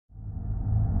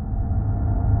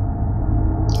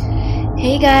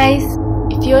Hey guys,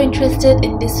 if you're interested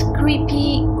in this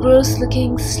creepy, gross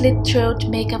looking slit throat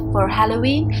makeup for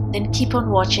Halloween, then keep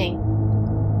on watching.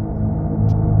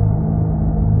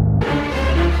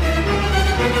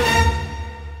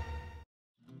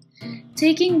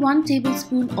 Taking 1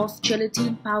 tablespoon of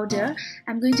gelatine powder,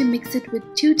 I'm going to mix it with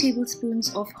 2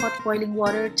 tablespoons of hot boiling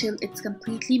water till it's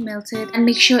completely melted and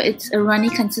make sure it's a runny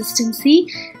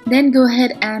consistency. Then go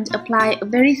ahead and apply a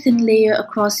very thin layer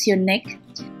across your neck.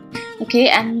 Okay,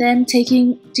 and then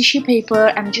taking tissue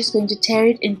paper, I'm just going to tear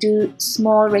it into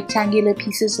small rectangular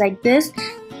pieces like this,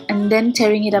 and then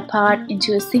tearing it apart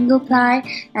into a single ply.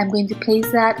 I'm going to place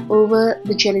that over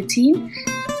the gelatine.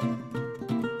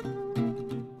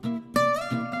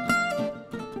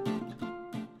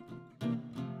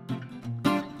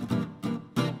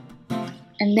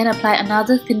 And then apply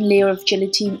another thin layer of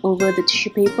gelatine over the tissue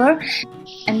paper,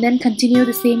 and then continue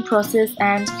the same process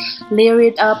and layer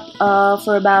it up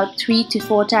for about 3 to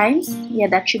 4 times. Yeah,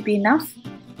 that should be enough.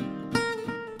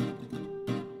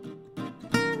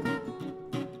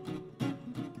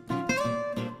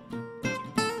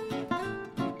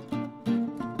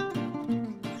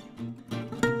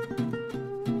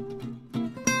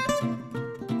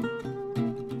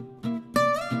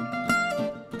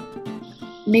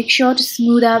 Make sure to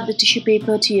smooth out the tissue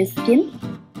paper to your skin,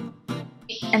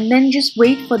 and then just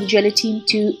wait for the gelatine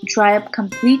to dry up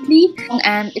completely.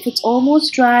 And if it's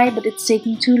almost dry but it's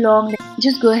taking too long,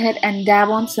 just go ahead and dab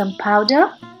on some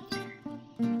powder.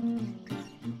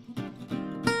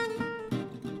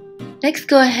 Next,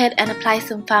 go ahead and apply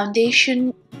some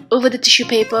foundation over the tissue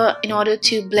paper in order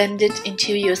to blend it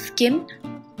into your skin.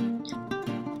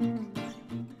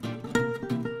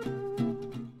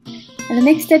 And the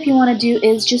next step you want to do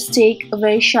is just take a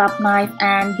very sharp knife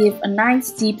and give a nice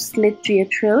deep slit to your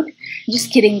throat.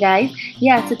 Just kidding, guys.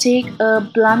 Yeah, so take a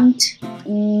blunt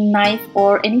knife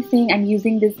or anything. I'm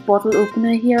using this bottle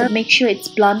opener here. Make sure it's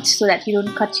blunt so that you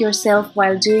don't cut yourself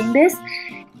while doing this.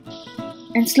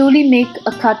 And slowly make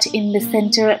a cut in the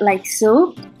center like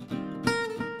so.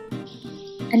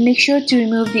 And make sure to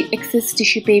remove the excess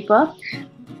tissue paper.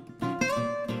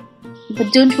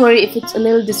 But don't worry if it's a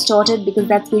little distorted, because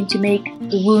that's going to make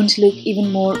the wound look even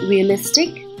more realistic.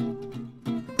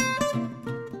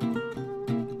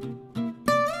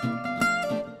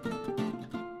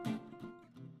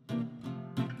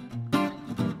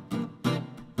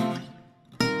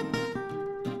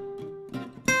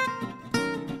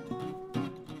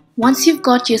 Once you've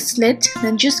got your slit,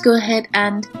 then just go ahead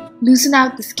and loosen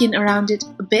out the skin around it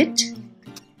a bit.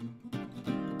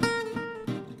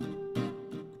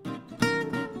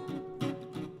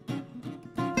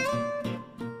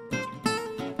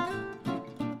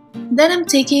 Then I'm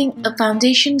taking a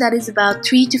foundation that is about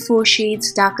 3 to 4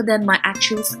 shades darker than my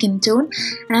actual skin tone,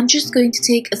 and I'm just going to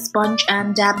take a sponge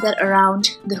and dab that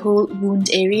around the whole wound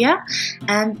area.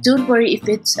 And don't worry if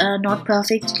it's not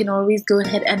perfect, you can always go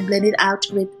ahead and blend it out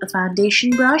with a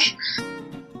foundation brush.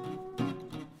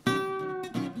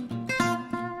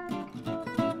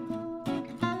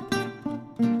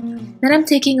 Then I'm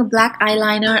taking a black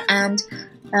eyeliner and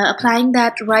applying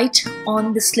that right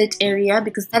on the slit area,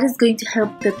 because that is going to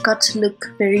help the cut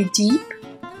look very deep.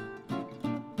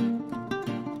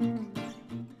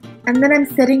 And then I'm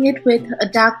setting it with a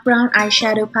dark brown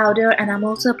eyeshadow powder, and I'm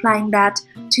also applying that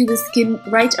to the skin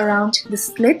right around the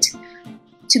slit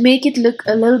to make it look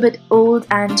a little bit old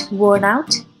and worn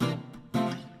out.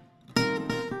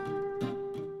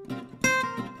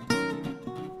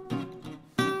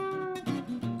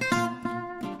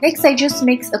 Next, I just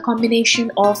mix a combination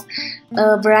of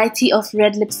a variety of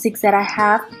red lipsticks that I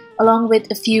have, along with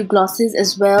a few glosses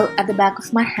as well at the back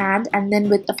of my hand, and then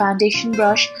with a foundation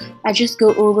brush, I just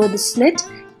go over the slit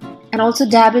and also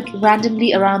dab it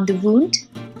randomly around the wound.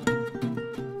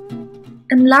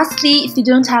 And lastly, if you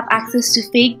don't have access to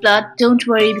fake blood, don't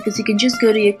worry, because you can just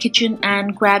go to your kitchen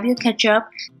and grab your ketchup,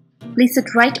 place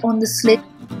it right on the slit,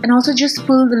 and also just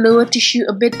pull the lower tissue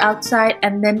a bit outside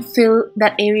and then fill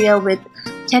that area with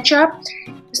ketchup.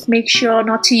 Just make sure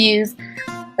not to use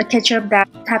a ketchup that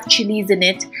have chilies in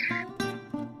it.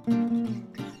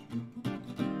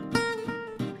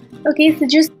 Okay, so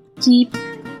just keep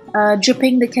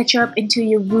dripping the ketchup into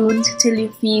your wound till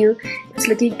you feel it's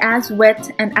looking as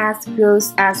wet and as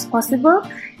gross as possible.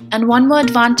 And one more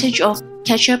advantage of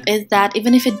ketchup is that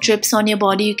even if it drips on your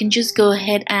body, you can just go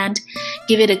ahead and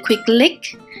give it a quick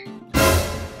lick.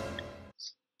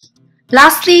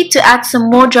 Lastly, to add some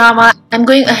more drama, I'm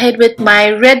going ahead with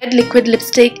my red liquid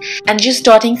lipstick and just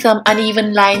dotting some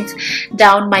uneven lines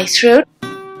down my throat.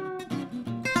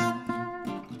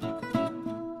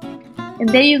 And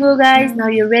there you go, guys. Now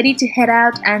you're ready to head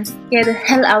out and scare the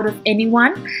hell out of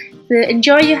anyone. So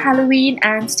enjoy your Halloween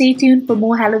and stay tuned for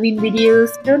more Halloween videos.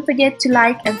 Don't forget to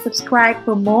like and subscribe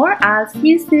for more. I'll see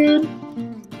you soon.